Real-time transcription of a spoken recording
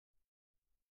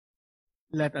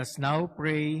Let us now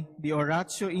pray the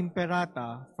Oratio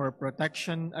Imperata for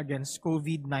protection against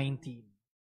COVID-19.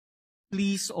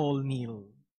 Please all kneel.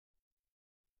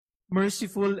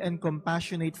 Merciful and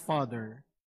compassionate Father,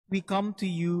 we come to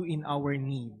you in our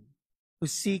need to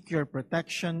seek your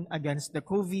protection against the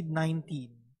COVID-19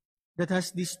 that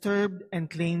has disturbed and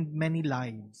claimed many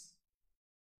lives.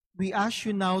 We ask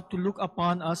you now to look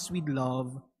upon us with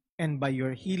love and by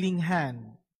your healing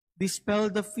hand, dispel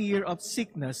the fear of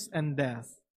sickness and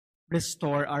death,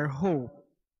 restore our hope,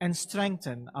 and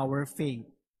strengthen our faith.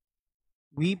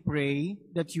 We pray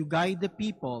that you guide the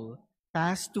people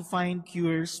tasked to find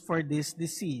cures for this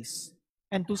disease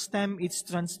and to stem its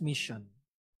transmission.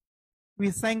 We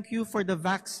thank you for the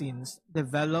vaccines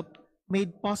developed,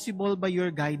 made possible by your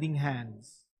guiding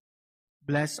hands.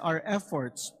 Bless our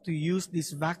efforts to use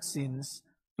these vaccines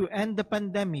to end the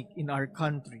pandemic in our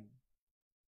country.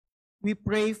 We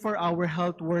pray for our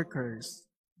health workers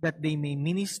that they may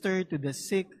minister to the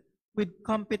sick with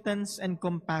competence and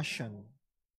compassion.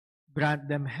 Grant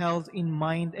them health in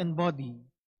mind and body,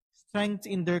 strength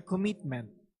in their commitment,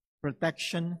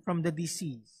 protection from the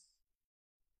disease.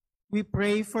 We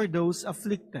pray for those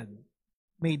afflicted.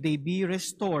 May they be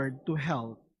restored to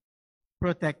health.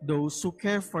 Protect those who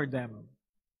care for them.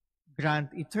 Grant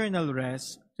eternal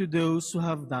rest to those who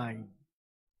have died.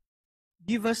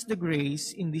 Give us the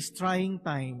grace in these trying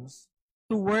times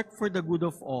to work for the good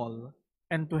of all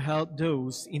and to help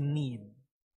those in need.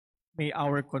 May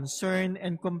our concern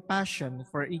and compassion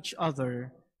for each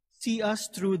other see us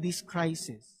through this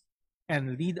crisis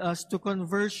and lead us to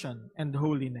conversion and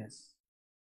holiness.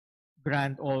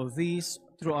 Grant all this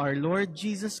through our Lord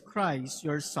Jesus Christ,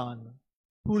 your Son,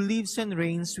 who lives and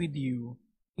reigns with you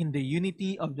in the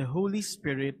unity of the Holy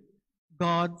Spirit,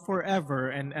 God forever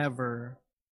and ever.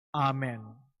 Amen.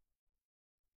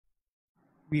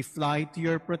 We fly to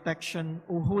your protection,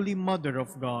 O Holy Mother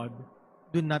of God.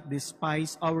 Do not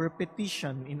despise our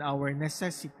petition in our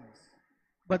necessities,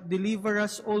 but deliver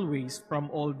us always from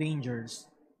all dangers,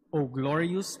 O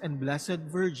glorious and blessed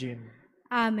Virgin.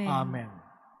 Amen. Amen.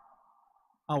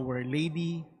 Our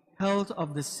Lady, health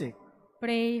of the sick,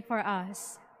 Pray for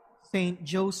us. Saint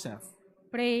Joseph,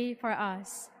 Pray for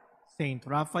us. Saint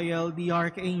Raphael the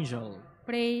Archangel,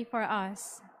 Pray for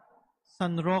us.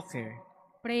 San Roque,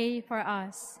 Pray for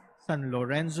us. San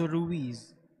Lorenzo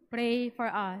Ruiz, Pray for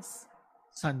us.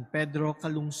 San Pedro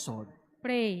Calungsod.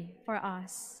 Pray for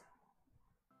us.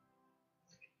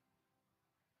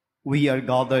 We are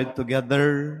gathered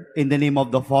together in the name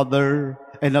of the Father,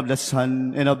 and of the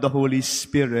Son, and of the Holy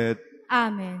Spirit.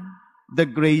 Amen. The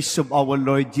grace of our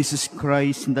Lord Jesus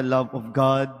Christ and the love of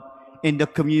God and the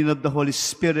communion of the Holy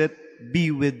Spirit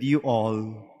be with you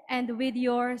all. And with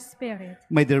your spirit.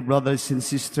 My dear brothers and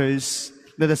sisters,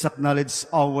 let us acknowledge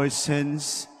our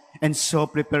sins and so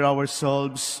prepare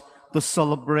ourselves to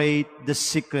celebrate the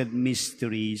sacred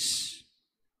mysteries.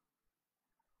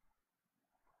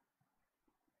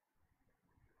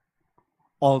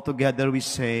 All together we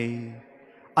say,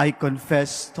 I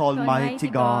confess to Almighty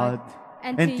God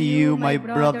and to you, my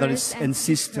brothers and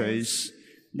sisters,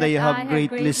 that I have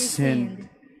greatly sinned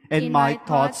in my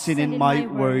thoughts and in my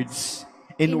words,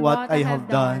 in what I have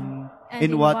done,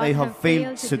 in what I have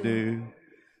failed to do.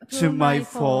 To my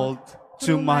fault,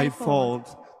 to my fault,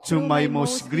 to my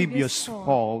most grievous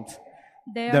fault.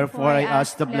 Therefore I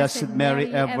ask the Blessed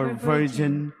Mary, ever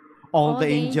Virgin, all the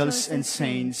angels and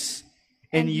saints,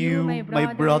 and you,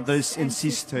 my brothers and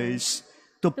sisters,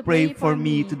 to pray for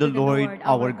me to the Lord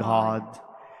our God.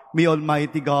 May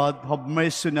Almighty God have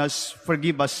mercy on us,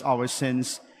 forgive us our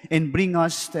sins, and bring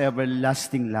us to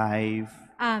everlasting life.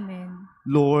 Amen.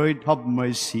 Lord, have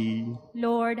mercy.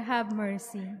 Lord, have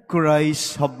mercy.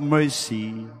 Christ, have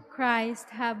mercy. Christ,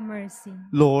 have mercy.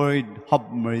 Lord, have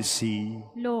mercy.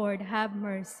 Lord, have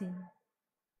mercy.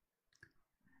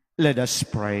 Let us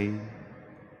pray.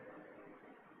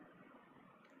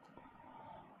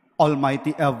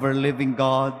 Almighty ever-living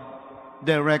God,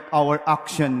 direct our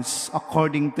actions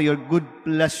according to your good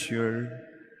pleasure,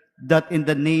 that in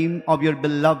the name of your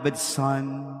beloved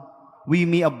Son, we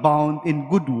may abound in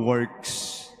good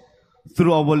works.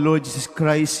 Through our Lord Jesus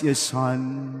Christ, your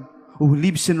Son, who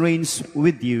lives and reigns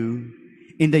with you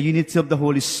in the unity of the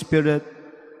Holy Spirit,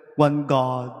 one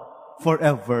God,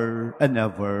 forever and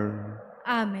ever.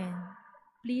 Amen.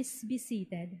 Please be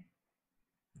seated.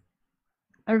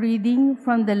 A reading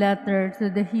from the letter to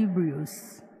the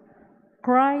Hebrews.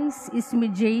 Christ is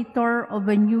mediator of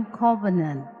a new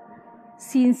covenant,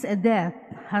 since a death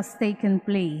has taken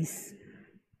place,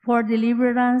 for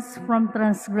deliverance from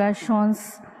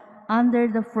transgressions under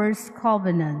the first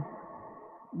covenant,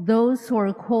 those who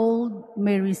are called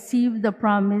may receive the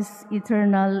promised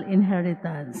eternal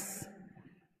inheritance.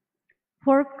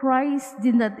 For Christ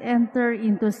did not enter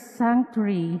into a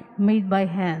sanctuary made by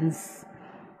hands,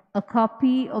 a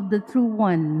copy of the true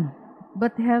one,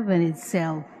 but heaven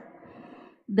itself,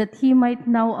 that he might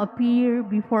now appear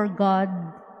before God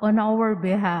on our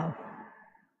behalf,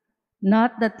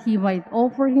 not that he might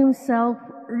offer himself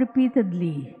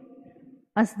repeatedly,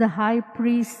 as the high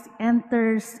priest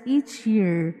enters each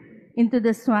year into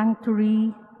the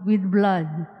sanctuary with blood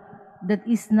that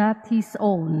is not his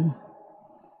own.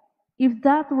 If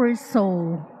that were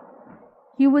so,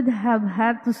 he would have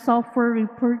had to suffer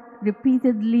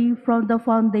repeatedly from the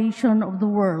foundation of the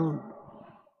world.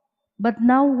 But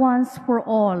now once for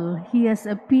all, he has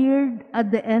appeared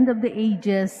at the end of the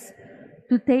ages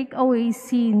to take away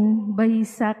sin by his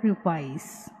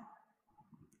sacrifice.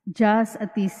 Just as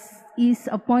it is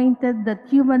appointed that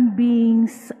human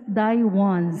beings die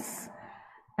once,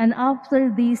 and after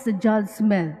this the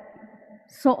judgment,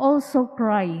 so also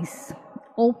Christ,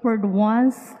 offered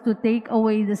once to take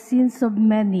away the sins of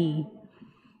many,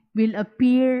 will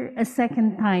appear a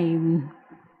second time,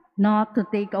 not to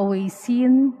take away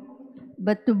sin,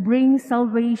 but to bring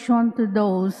salvation to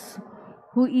those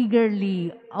who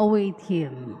eagerly await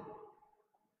him.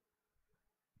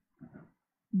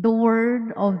 The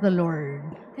word of the Lord.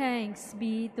 Thanks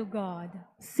be to God.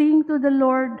 Sing to the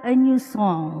Lord a new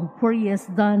song, for he has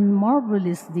done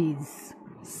marvelous deeds.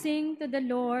 Sing to the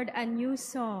Lord a new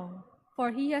song, for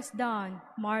he has done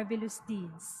marvelous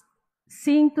deeds.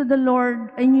 Sing to the Lord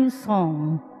a new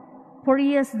song, for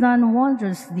he has done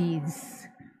wondrous deeds.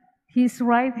 His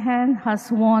right hand has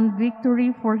won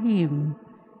victory for him,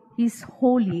 his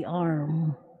holy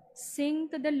arm. Sing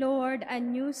to the Lord a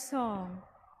new song,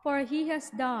 for he has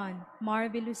done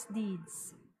marvelous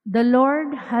deeds. The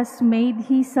Lord has made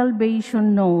his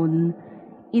salvation known.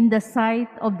 In the sight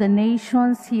of the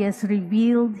nations he has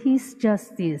revealed his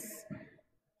justice.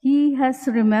 He has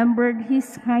remembered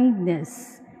his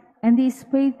kindness and his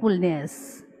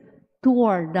faithfulness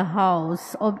toward the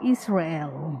house of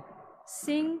Israel.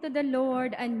 Sing to the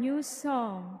Lord a new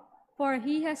song, for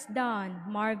he has done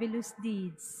marvelous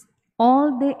deeds.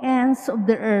 All the ends of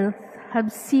the earth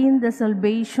have seen the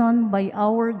salvation by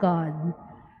our God.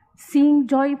 Sing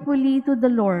joyfully to the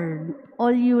Lord,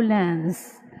 all you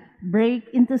lands. Break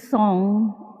into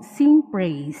song, sing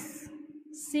praise.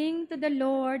 Sing to the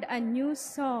Lord a new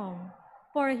song,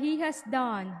 for he has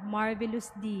done marvelous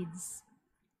deeds.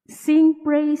 Sing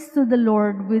praise to the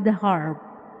Lord with the harp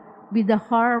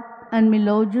and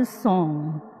melodious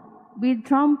song, with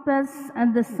trumpets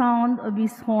and the sound of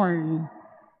his horn.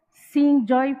 Sing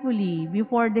joyfully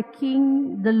before the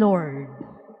King, the Lord.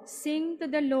 Sing to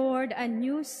the Lord a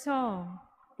new song,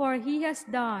 for he has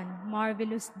done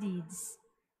marvelous deeds.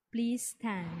 Please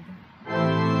stand.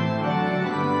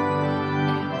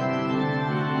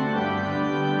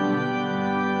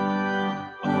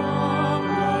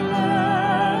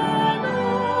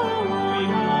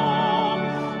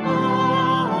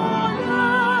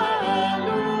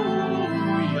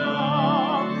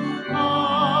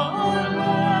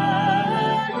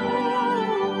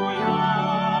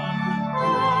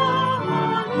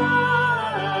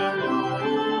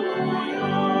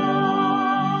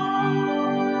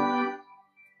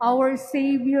 Our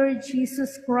Savior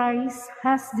Jesus Christ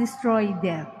has destroyed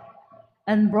death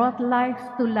and brought life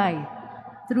to light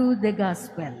through the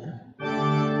gospel.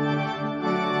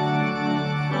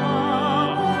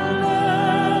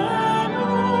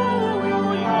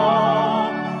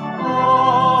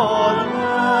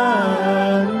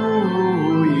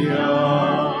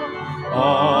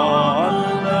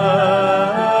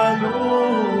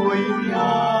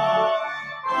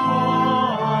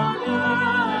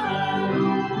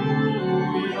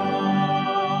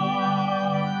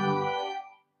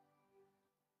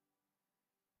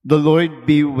 The Lord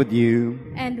be with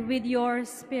you. And with your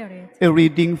spirit. A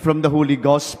reading from the Holy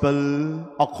Gospel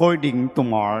according to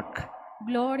Mark.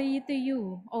 Glory to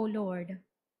you, O Lord.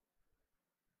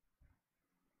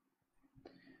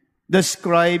 The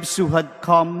scribes who had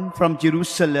come from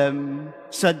Jerusalem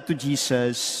said to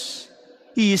Jesus,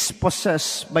 "He is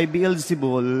possessed by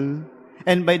Beelzebul,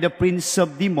 and by the prince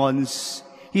of demons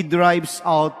he drives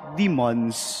out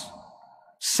demons."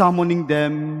 Summoning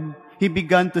them, he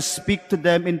began to speak to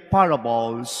them in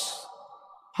parables.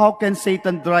 "How can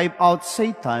Satan drive out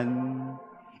Satan?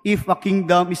 If a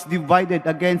kingdom is divided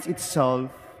against itself,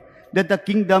 that the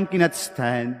kingdom cannot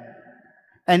stand.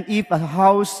 And if a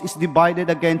house is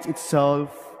divided against itself,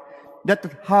 that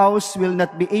house will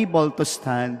not be able to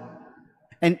stand.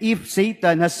 And if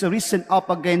Satan has risen up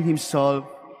against himself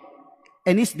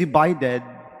and is divided,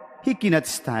 he cannot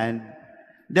stand.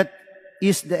 That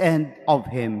is the end of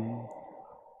him.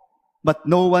 But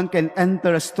no one can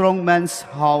enter a strong man's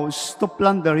house to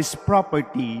plunder his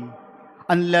property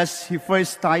unless he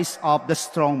first ties up the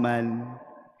strong man.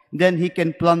 Then he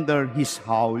can plunder his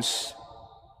house.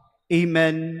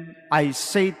 Amen, I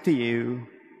say to you,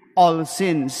 all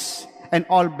sins and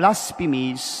all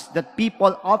blasphemies that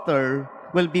people utter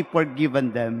will be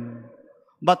forgiven them.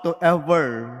 But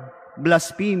whoever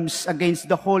blasphemes against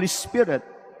the Holy Spirit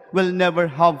will never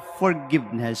have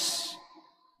forgiveness,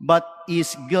 but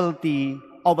is guilty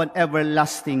of an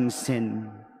everlasting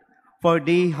sin. For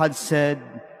they had said,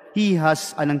 he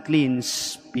has an unclean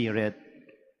spirit.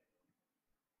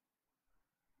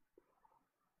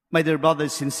 My dear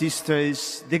brothers and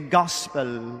sisters, the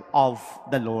gospel of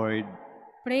the Lord.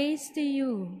 Praise to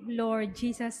you, Lord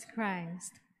Jesus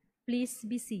Christ. Please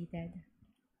be seated.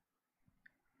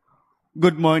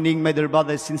 Good morning, my dear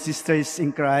brothers and sisters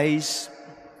in Christ.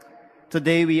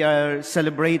 Today we are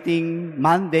celebrating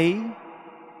Monday,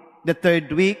 the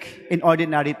third week in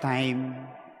Ordinary Time.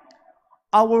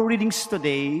 Our readings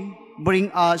today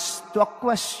bring us to a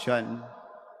question.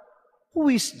 Who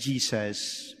is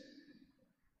Jesus?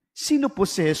 Sino po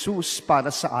si Jesus para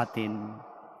sa atin?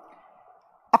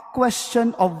 A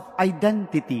question of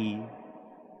identity.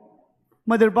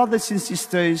 My dear brothers and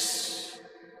sisters,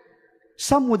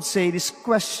 some would say this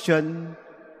question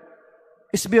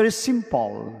is very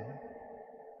simple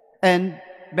and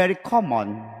very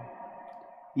common.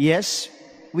 Yes,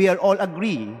 we are all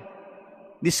agree.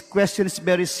 This question is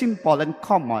very simple and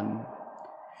common.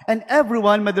 And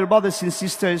everyone, my dear brothers and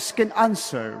sisters, can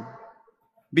answer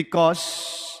because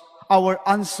our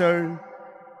answer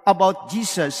about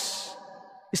Jesus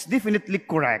is definitely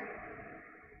correct.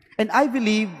 And I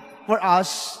believe for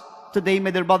us today, my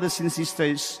dear brothers and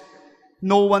sisters,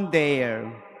 no one dare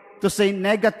to say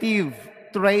negative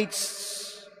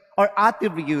traits or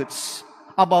attributes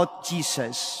about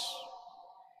Jesus.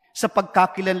 Sa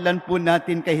pagkakilanlan po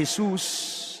natin kay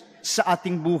Jesus sa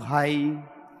ating buhay,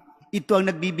 ito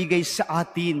ang nagbibigay sa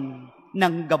atin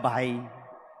ng gabay.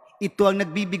 Ito ang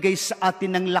nagbibigay sa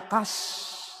atin ng lakas.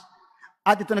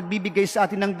 At ito nagbibigay sa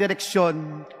atin ng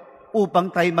direksyon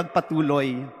upang tayo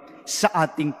magpatuloy sa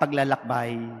ating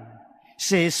paglalakbay.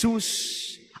 Si Jesus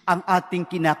ang ating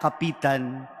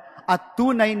kinakapitan at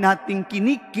tunay nating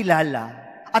kinikilala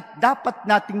at dapat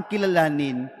nating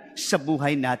kilalanin sa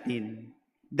buhay natin.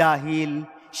 Dahil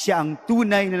siya ang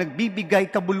tunay na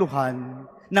nagbibigay kabuluhan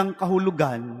ng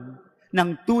kahulugan ng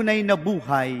tunay na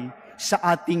buhay sa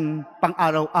ating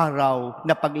pang-araw-araw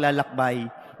na paglalakbay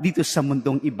dito sa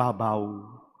mundong ibabaw.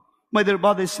 My dear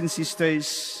brothers and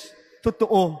sisters,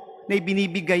 totoo na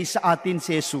ibinibigay sa atin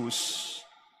si Jesus.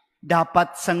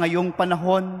 Dapat sa ngayong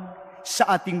panahon,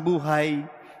 sa ating buhay,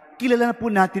 kilala na po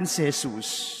natin si Jesus.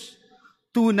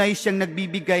 Tunay siyang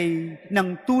nagbibigay ng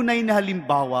tunay na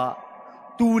halimbawa,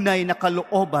 tunay na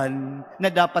kalooban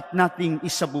na dapat nating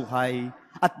isabuhay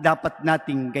at dapat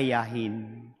nating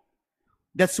gayahin.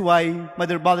 That's why, my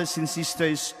dear brothers and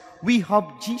sisters, we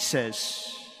have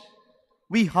Jesus.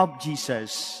 We have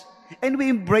Jesus. And we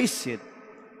embrace it.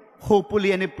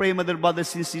 Hopefully, and I pray, my dear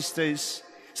brothers and sisters,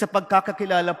 sa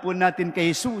pagkakakilala po natin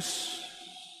kay Jesus,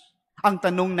 ang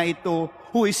tanong na ito,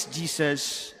 who is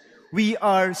Jesus? We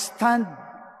are stand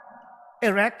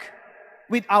erect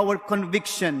with our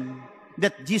conviction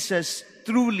that Jesus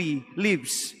truly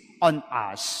lives on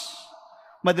us.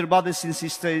 My dear brothers and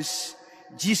sisters,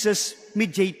 Jesus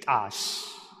mediates us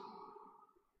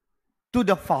to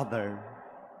the Father.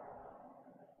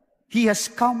 He has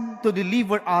come to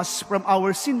deliver us from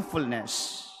our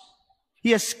sinfulness.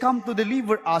 He has come to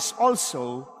deliver us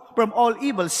also from all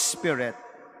evil spirit.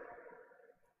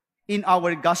 In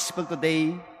our gospel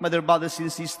today, my dear brothers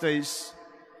and sisters,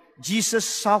 Jesus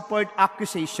suffered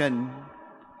accusation.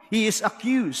 He is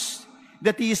accused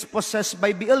that he is possessed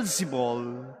by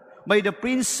Beelzebul, by the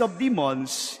prince of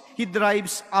demons. He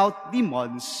drives out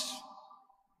demons.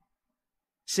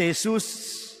 Si Jesus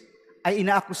ay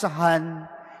inaakusahan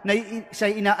na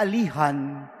siya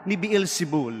inaalihan ni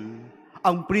Beelzebul,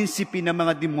 ang prinsipe ng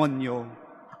mga demonyo.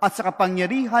 At sa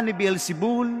kapangyarihan ni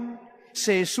Beelzebul,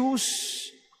 si Jesus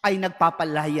ay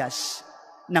nagpapalayas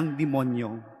ng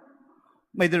demonyo.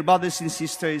 My dear brothers and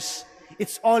sisters,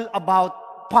 it's all about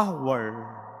power.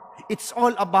 It's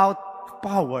all about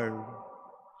power.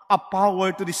 A power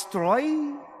to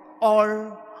destroy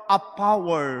or a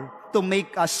power to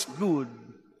make us good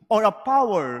or a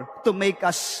power to make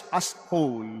us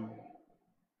whole.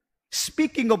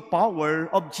 Speaking of power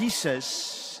of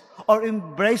Jesus or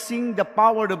embracing the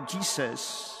power of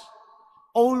Jesus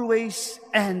always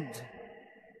end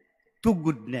to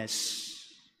goodness.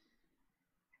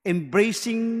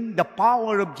 embracing the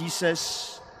power of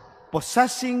Jesus,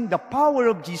 possessing the power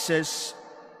of Jesus,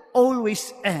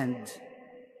 always end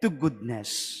to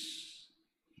goodness.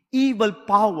 Evil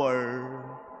power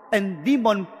and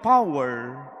demon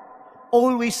power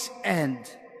always end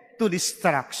to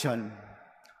destruction.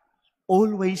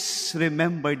 Always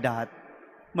remember that,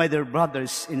 my dear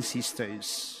brothers and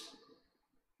sisters.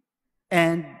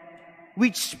 And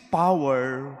which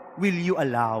power will you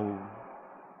allow?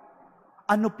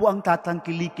 Ano po ang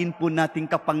tatangkilikin po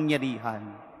nating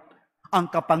kapangyarihan?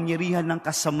 Ang kapangyarihan ng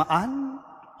kasamaan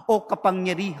o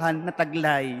kapangyarihan na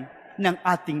taglay ng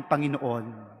ating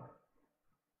Panginoon?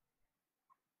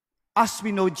 As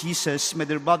we know Jesus, my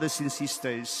dear brothers and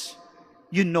sisters,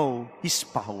 you know His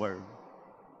power.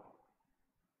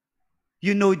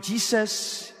 You know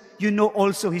Jesus, you know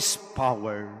also His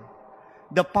power.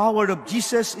 The power of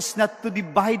Jesus is not to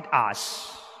divide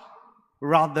us,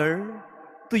 rather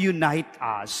to unite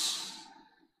us.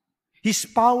 His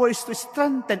power is to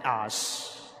strengthen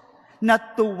us,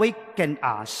 not to weaken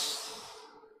us.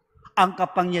 Ang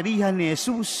kapangyarihan ni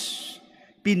Jesus,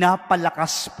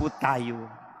 pinapalakas po tayo,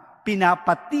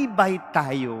 pinapatibay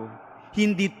tayo,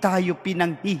 hindi tayo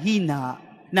pinanghihina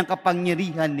ng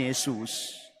kapangyarihan ni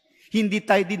Jesus. Hindi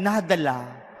tayo dinadala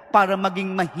para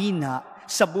maging mahina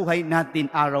sa buhay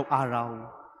natin araw-araw.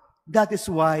 That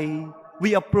is why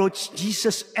we approach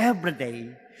Jesus every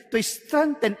day to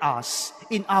strengthen us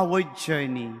in our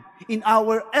journey, in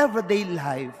our everyday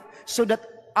life, so that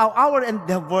our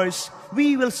endeavors,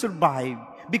 we will survive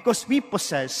because we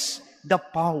possess the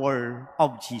power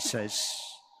of Jesus.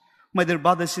 My dear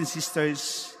brothers and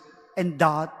sisters, and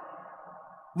that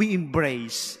we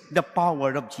embrace the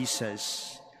power of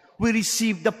Jesus. We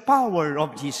receive the power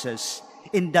of Jesus,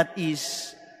 and that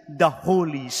is the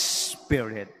Holy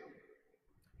Spirit.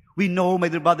 We know,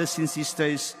 my dear brothers and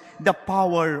sisters, the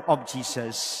power of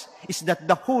Jesus is that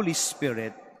the Holy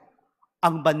Spirit,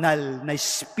 ang banal na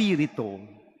Espiritu.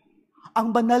 Ang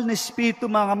banal na Espiritu,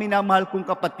 mga minamahal kong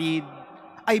kapatid,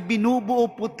 ay binubuo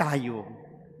po tayo.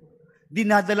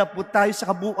 Dinadala po tayo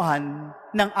sa kabuuan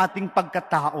ng ating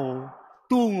pagkatao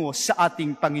tungo sa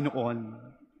ating Panginoon.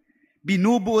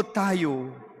 Binubuo tayo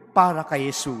para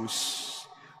kay Jesus.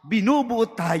 Binubuo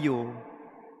tayo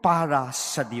para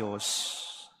sa Diyos.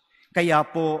 Kaya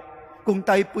po, kung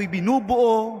tayo po'y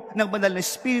binubuo ng banal na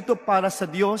Espiritu para sa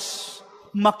Diyos,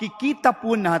 makikita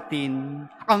po natin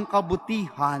ang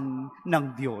kabutihan ng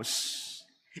Diyos.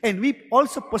 And we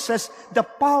also possess the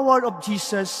power of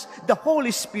Jesus, the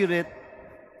Holy Spirit.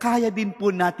 Kaya din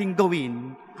po natin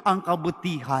gawin ang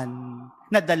kabutihan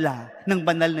na dala ng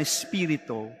banal na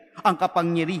Espiritu, ang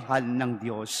kapangyarihan ng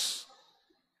Diyos.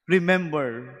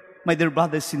 Remember, my dear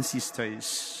brothers and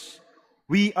sisters,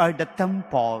 we are the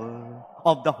temple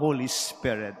of the Holy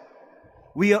Spirit.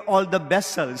 We are all the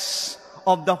vessels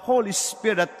of the Holy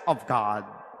Spirit of God.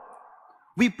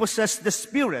 We possess the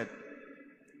Spirit,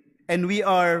 and we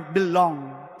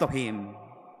belong to Him.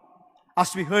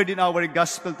 As we heard in our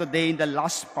gospel today in the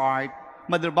last part,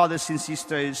 my dear brothers and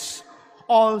sisters,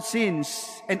 all sins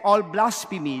and all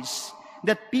blasphemies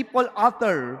that people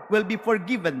utter will be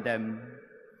forgiven them.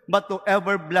 But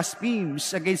whoever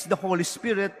blasphemes against the Holy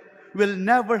Spirit will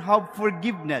never have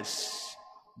forgiveness,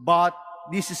 but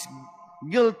this is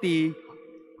guilty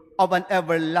of an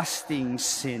everlasting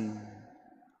sin.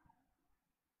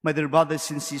 My dear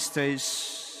brothers and sisters,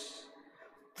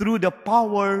 through the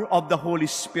power of the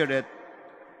Holy Spirit,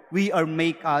 we are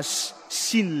make us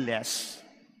sinless.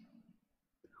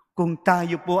 Kung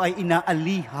tayo po ay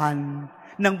inaalihan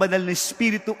ng banal na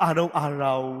Espiritu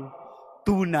araw-araw,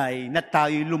 tunay na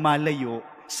tayo lumalayo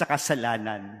sa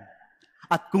kasalanan.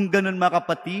 At kung ganun mga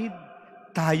kapatid,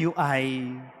 tayo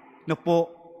ay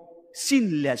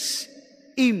sinless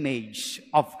image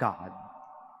of God.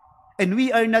 And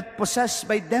we are not possessed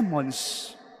by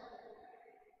demons.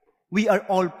 We are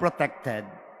all protected.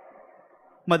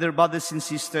 Mother, brothers, and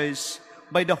sisters,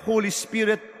 by the Holy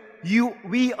Spirit,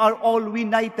 we are all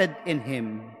united in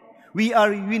Him. We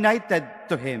are united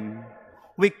to Him.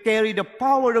 We carry the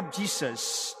power of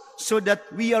Jesus so that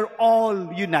we are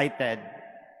all united.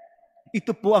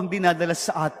 Ito po ang dinadala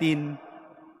sa atin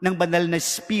ng banal na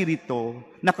Espiritu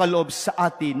na kaloob sa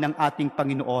atin ng ating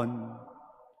Panginoon.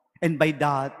 And by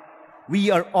that,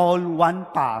 we are all one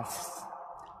path,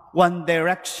 one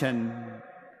direction.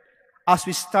 As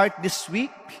we start this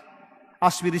week,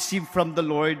 as we receive from the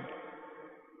Lord,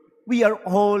 we are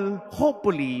all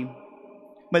hopefully,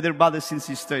 my dear brothers and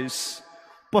sisters,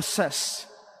 possessed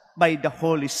by the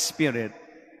Holy Spirit.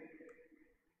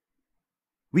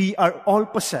 We are all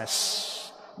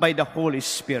possessed by the Holy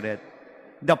Spirit.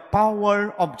 The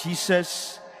power of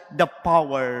Jesus, the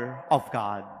power of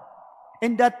God.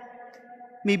 And that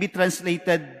may be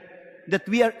translated that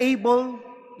we are able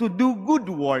to do good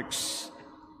works,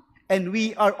 and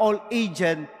we are all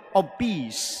agents of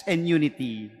peace and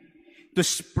unity to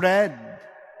spread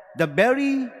the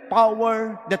very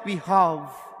power that we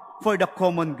have for the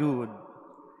common good,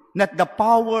 not the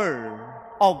power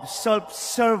of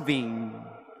self-serving,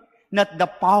 not the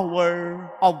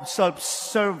power of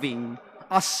self-serving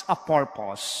as a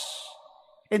purpose.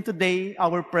 And today,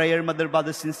 our prayer, Mother,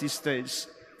 brothers, and sisters,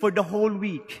 for the whole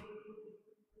week,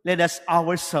 let us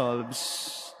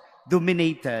ourselves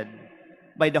dominated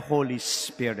by the Holy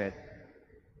Spirit.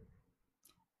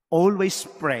 Always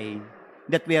pray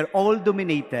that we are all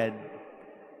dominated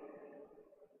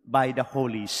by the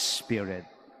Holy Spirit.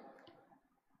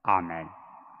 Amen.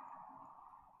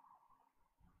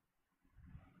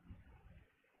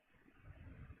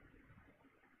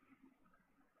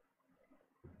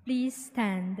 Please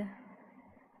stand.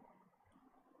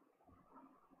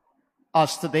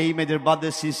 As today, my dear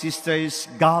brothers and sisters,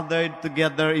 gathered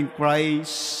together in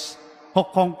Christ, who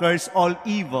conquers all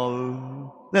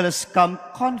evil, let us come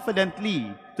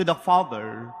confidently to the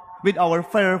Father with our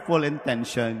prayerful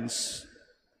intentions.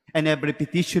 And every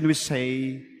petition we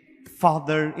say,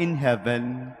 Father in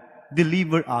heaven,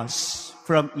 deliver us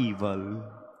from evil.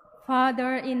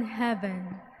 Father in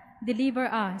heaven, deliver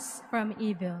us from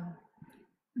evil.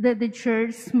 That the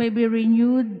Church may be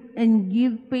renewed and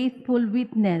give faithful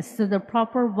witness to the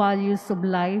proper values of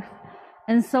life,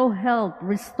 and so help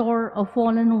restore a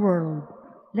fallen world.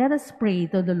 Let us pray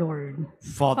to the Lord.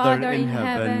 Father in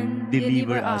heaven,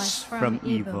 deliver us from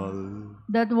evil.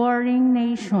 That warring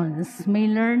nations may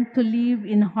learn to live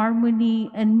in harmony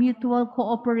and mutual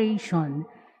cooperation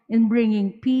in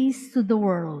bringing peace to the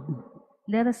world.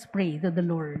 Let us pray to the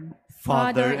Lord.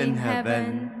 Father in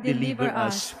heaven, deliver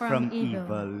us from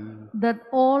evil. That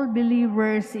all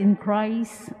believers in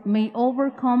Christ may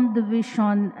overcome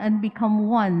division and become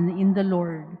one in the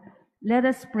Lord. Let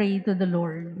us pray to the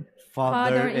Lord.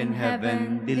 Father in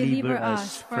heaven, deliver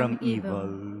us from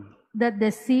evil. That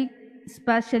the sick,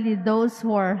 especially those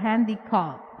who are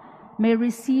handicapped, may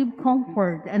receive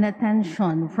comfort and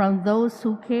attention from those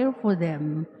who care for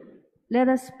them. Let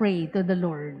us pray to the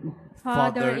Lord.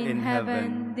 Father in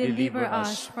heaven, deliver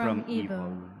us from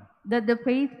evil. That the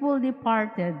faithful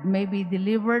departed may be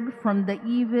delivered from the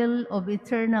evil of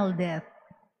eternal death.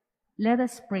 Let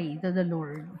us pray to the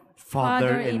Lord.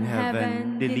 Father in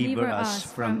heaven, deliver us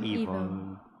from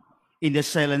evil. In the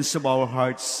silence of our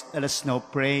hearts, let us now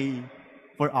pray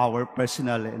for our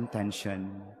personal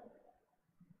intention.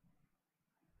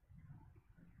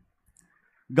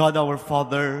 God our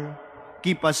Father,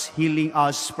 keep us healing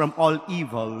us from all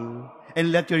evil,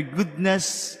 and let your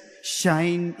goodness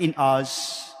shine in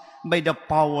us by the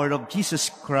power of Jesus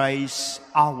Christ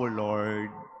our Lord.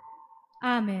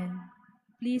 Amen.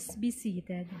 Please be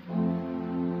seated.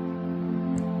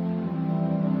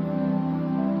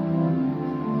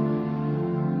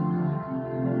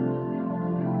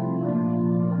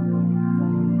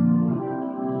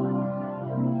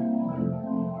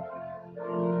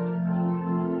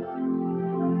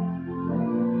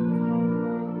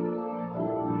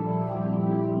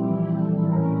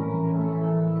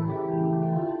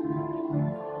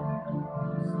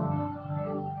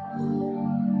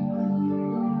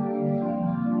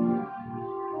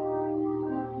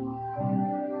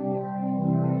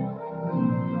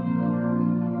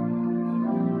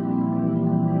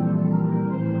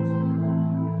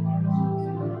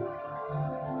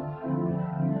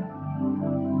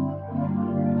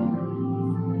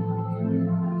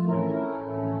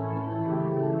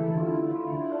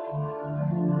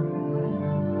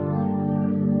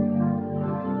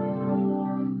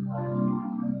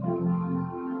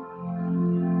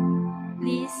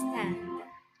 Please stand.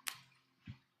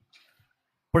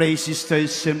 Pray,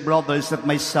 sisters and brothers, that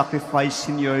my sacrifice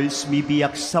and yours may be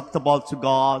acceptable to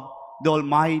God, the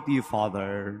Almighty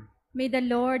Father. May the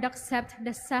Lord accept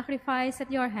the sacrifice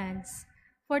at your hands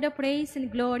for the praise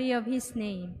and glory of his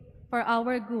name, for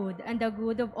our good and the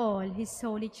good of all his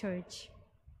holy church.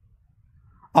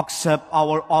 Accept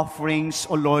our offerings,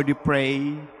 O Lord, we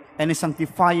pray, and in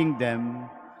sanctifying them,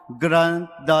 grant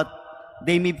that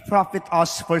they may profit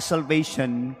us for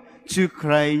salvation through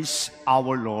Christ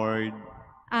our Lord.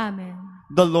 Amen.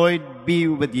 The Lord be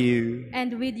with you.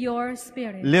 And with your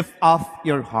spirit. Lift up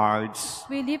your hearts.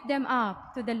 We lift them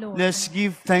up to the Lord. Let's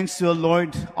give thanks to the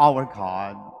Lord our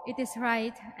God. It is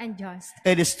right and just.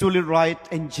 It is truly right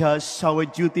and just, our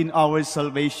duty in our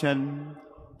salvation,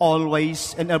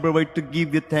 always and everywhere to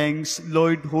give you thanks,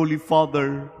 Lord, Holy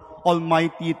Father,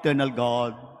 Almighty, Eternal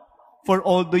God. For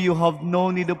although you have no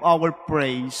need of our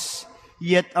praise,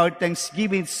 yet our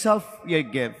thanksgiving itself your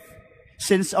gift,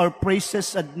 since our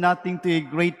praises add nothing to your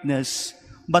greatness,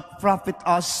 but profit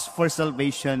us for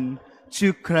salvation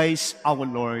through Christ our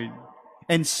Lord.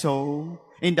 And so,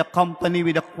 in the company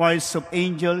with the choirs of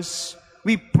angels,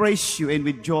 we praise you, and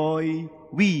with joy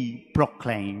we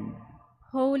proclaim.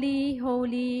 Holy,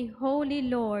 holy, holy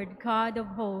Lord, God of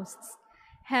hosts,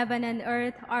 heaven and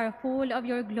earth are full of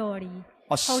your glory.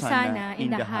 Hosanna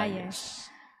in the highest.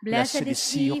 Blessed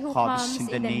is he who comes in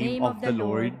the name of the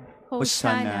Lord.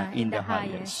 Hosanna in the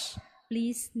highest.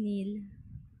 Please kneel.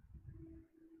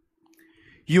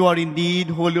 You are indeed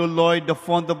holy, O Lord, the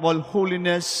fount of all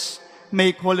holiness.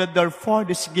 Make holy therefore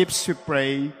these gifts, we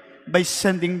pray, by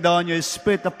sending down your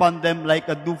Spirit upon them like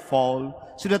a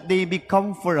dewfall, so that they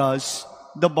become for us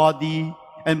the body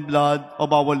and blood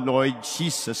of our Lord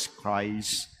Jesus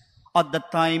Christ. At the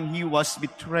time he was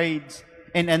betrayed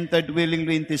and entered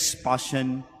willingly into his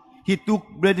passion, he took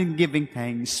bread and giving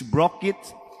thanks, broke it,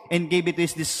 and gave it to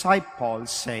his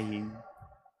disciples, saying,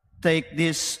 "Take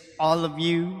this, all of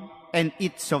you, and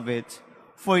eat of it,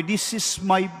 for this is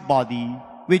my body,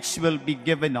 which will be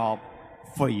given up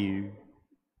for you."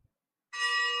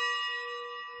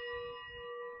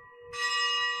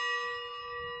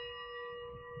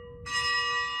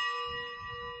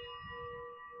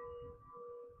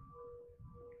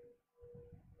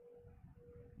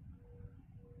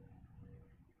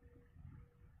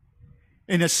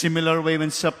 In a similar way, when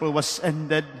supper was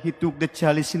ended, he took the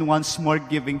chalice and once more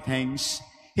giving thanks,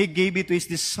 he gave it to his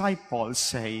disciples,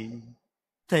 saying,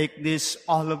 "Take this,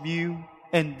 all of you,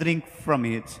 and drink from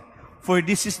it, for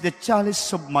this is the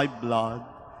chalice of my blood,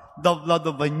 the blood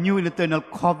of a new and eternal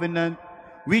covenant,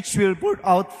 which will pour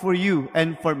out for you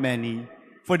and for many,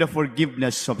 for the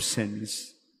forgiveness of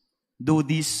sins. Do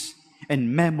this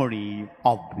in memory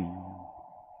of me."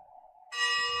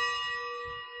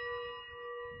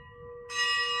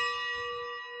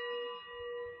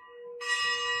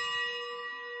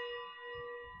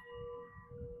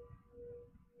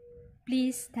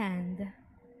 Please stand.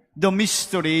 The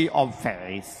mystery of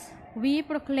faith. We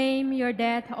proclaim your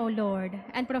death, O Lord,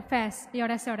 and profess your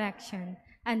resurrection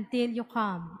until you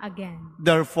come again.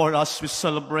 Therefore, as we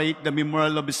celebrate the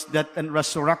memorial of his death and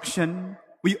resurrection,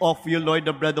 we offer you, Lord,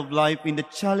 the bread of life in the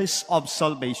chalice of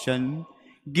salvation,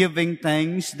 giving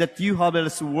thanks that you have made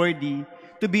us worthy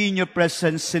to be in your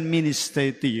presence and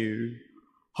minister to you.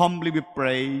 Humbly we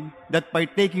pray that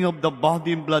partaking of the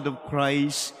body and blood of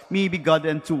Christ may be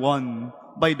gathered into one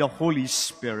by the Holy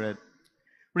Spirit.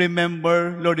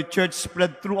 Remember, Lord, the church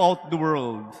spread throughout the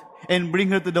world and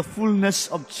bring her to the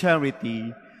fullness of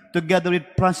charity, together with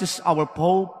Francis, our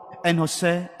Pope, and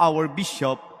Jose, our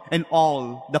Bishop, and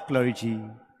all the clergy.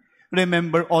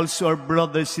 Remember also our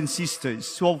brothers and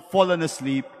sisters who have fallen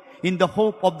asleep in the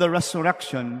hope of the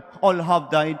resurrection. All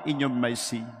have died in your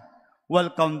mercy.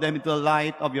 Welcome them into the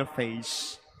light of your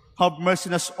face. Have mercy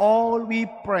on us all, we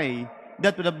pray,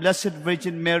 that with the Blessed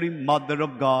Virgin Mary, Mother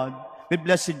of God, with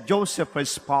Blessed Joseph, her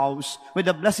spouse, with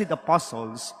the blessed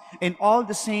apostles, and all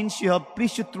the saints you have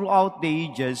pleased you throughout the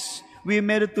ages, we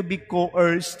merit to be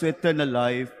co-heirs to eternal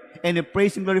life, and we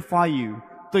praise and glorify you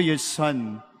through your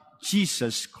Son,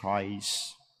 Jesus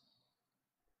Christ.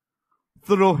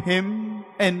 Through him,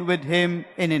 and with him,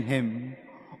 and in him,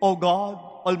 O God,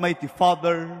 Almighty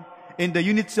Father, in the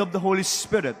unity of the Holy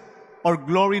Spirit, our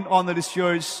glory and honor is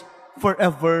yours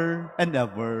forever and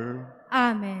ever.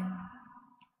 Amen.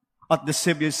 At the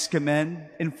Savior's command,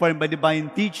 informed by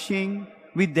divine teaching,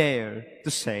 we dare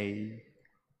to say,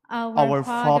 Our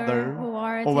Father,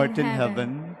 who art in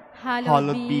heaven,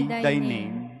 hallowed be thy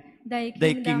name. Thy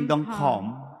kingdom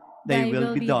come, thy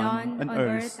will be done on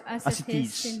earth as it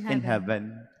is in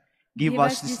heaven. Give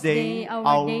us this day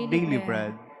our daily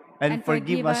bread, and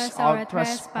forgive us our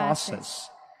trespasses,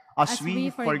 as we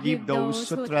forgive those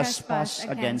who trespass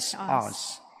against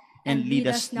us. And lead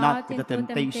us not into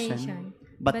temptation,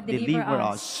 but deliver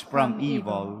us from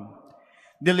evil.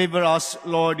 Deliver us,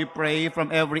 Lord, we pray,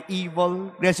 from every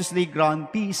evil. Graciously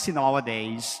grant peace in our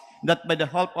days, that by the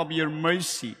help of your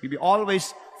mercy we be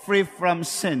always free from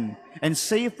sin and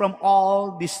safe from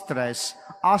all distress,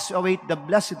 as we await the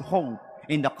blessed hope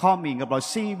in the coming of our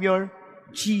Savior,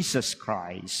 Jesus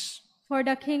Christ. For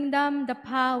the kingdom, the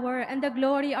power, and the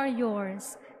glory are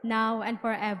yours, now and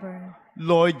forever.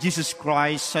 Lord Jesus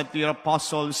Christ said to your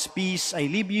apostles, Peace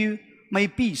I leave you, my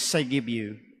peace I give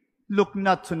you. Look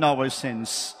not on our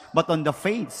sins, but on the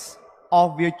faith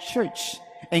of your church,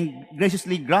 and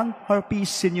graciously grant her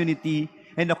peace and unity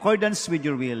in accordance with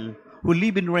your will, who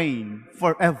live and reign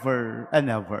forever and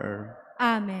ever.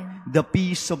 Amen. The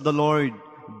peace of the Lord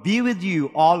be with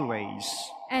you always.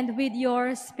 and with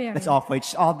your spirit. Let's offer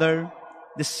each other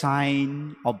the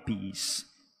sign of peace.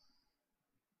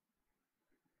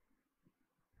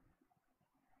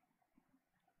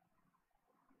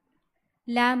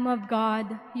 Lamb of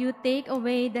God, you take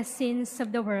away the sins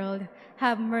of the world,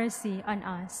 have mercy on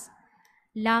us.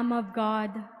 Lamb of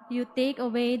God, you take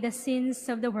away the sins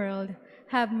of the world,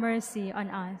 have mercy on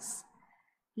us.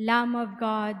 Lamb of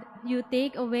God, you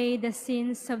take away the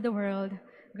sins of the world,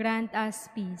 grant us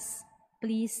peace.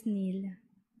 Please kneel.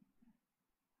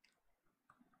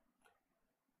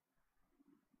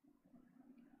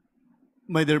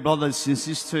 My dear brothers and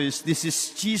sisters, this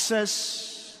is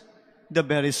Jesus, the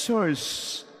very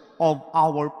source of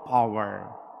our power.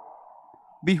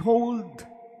 Behold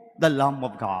the Lamb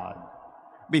of God.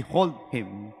 Behold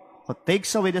him who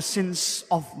takes away the sins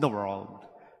of the world.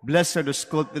 Blessed are those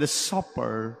called to the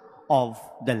supper of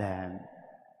the Lamb.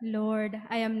 Lord,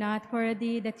 I am not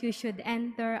worthy that you should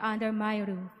enter under my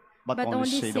roof, but only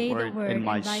say the word, and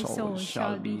my soul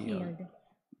shall be healed.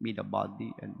 May the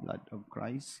body and blood of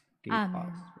Christ keep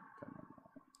Amen. us.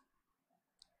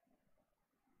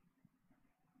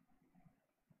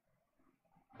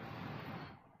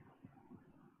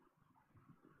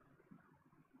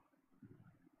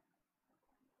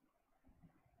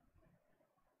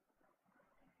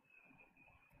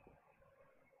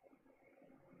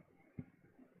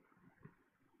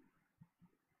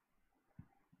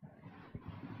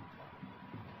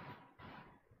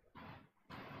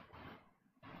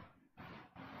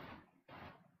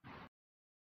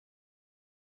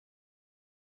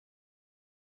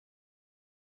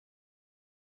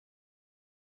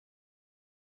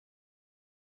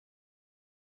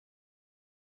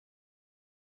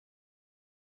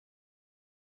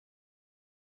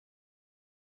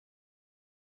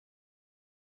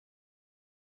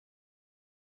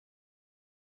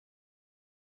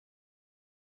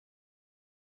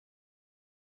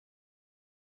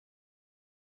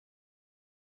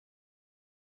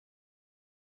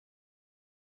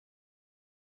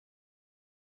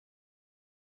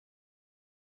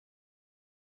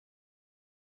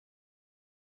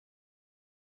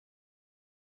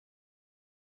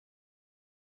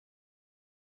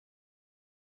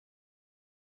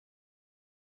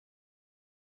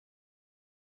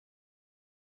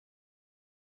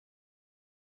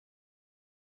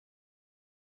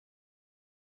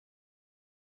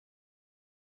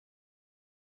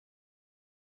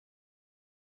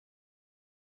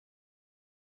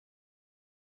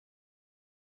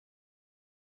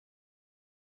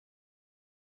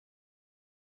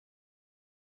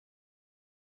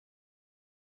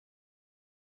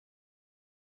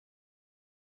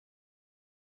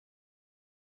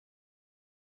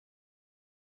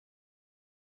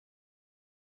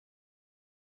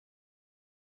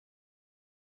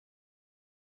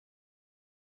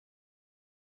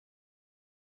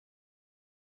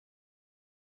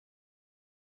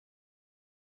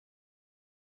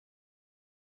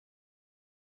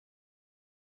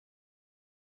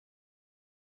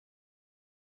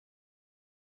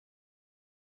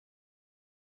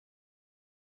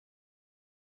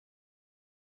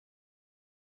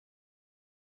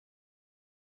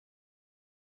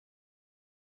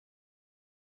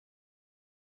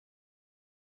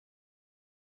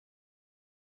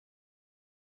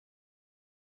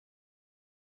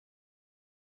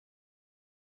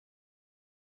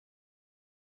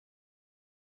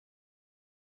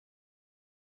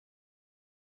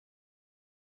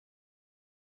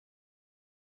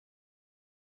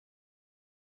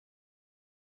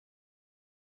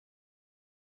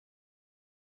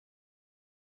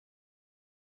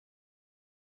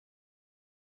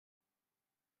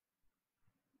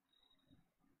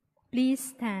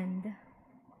 Please stand.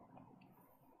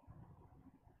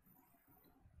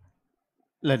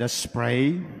 Let us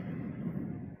pray.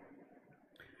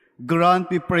 Grant,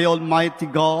 we pray, Almighty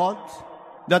God,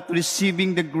 that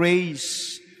receiving the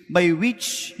grace by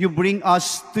which you bring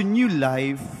us to new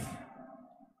life,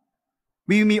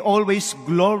 we may always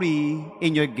glory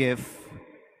in your gift.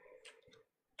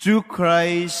 Through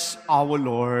Christ our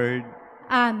Lord.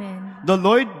 Amen. The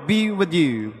Lord be with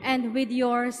you. And with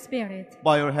your spirit.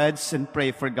 Bow your heads and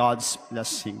pray for God's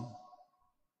blessing.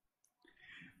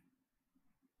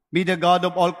 May the God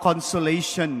of all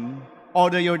consolation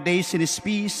order your days in his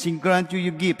peace and grant you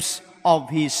your gifts of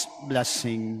his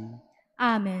blessing.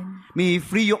 Amen. May he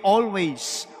free you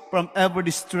always from every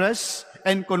distress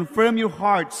and confirm your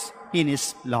hearts in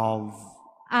his love.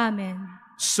 Amen.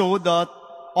 So that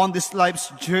on this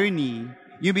life's journey,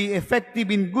 you be effective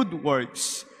in good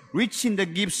works, rich in the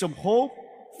gifts of hope,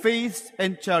 faith,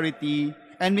 and charity,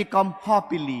 and may come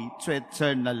happily to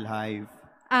eternal life.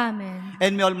 Amen.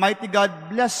 And may Almighty God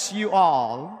bless you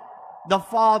all, the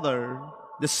Father,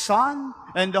 the Son,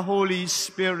 and the Holy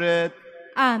Spirit.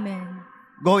 Amen.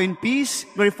 Go in peace,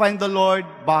 glorifying the Lord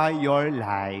by your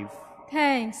life.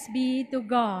 Thanks be to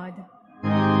God.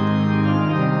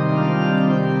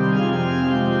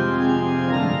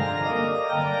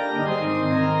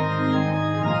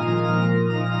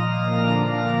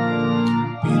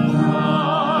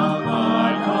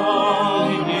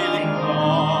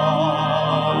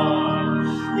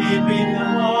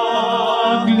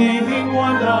 Ibinaglihing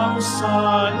walang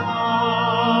sala,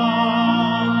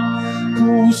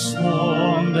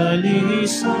 pusong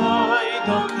dalisay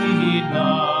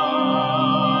dakila.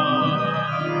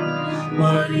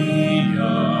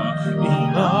 Maria,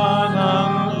 ina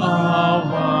ng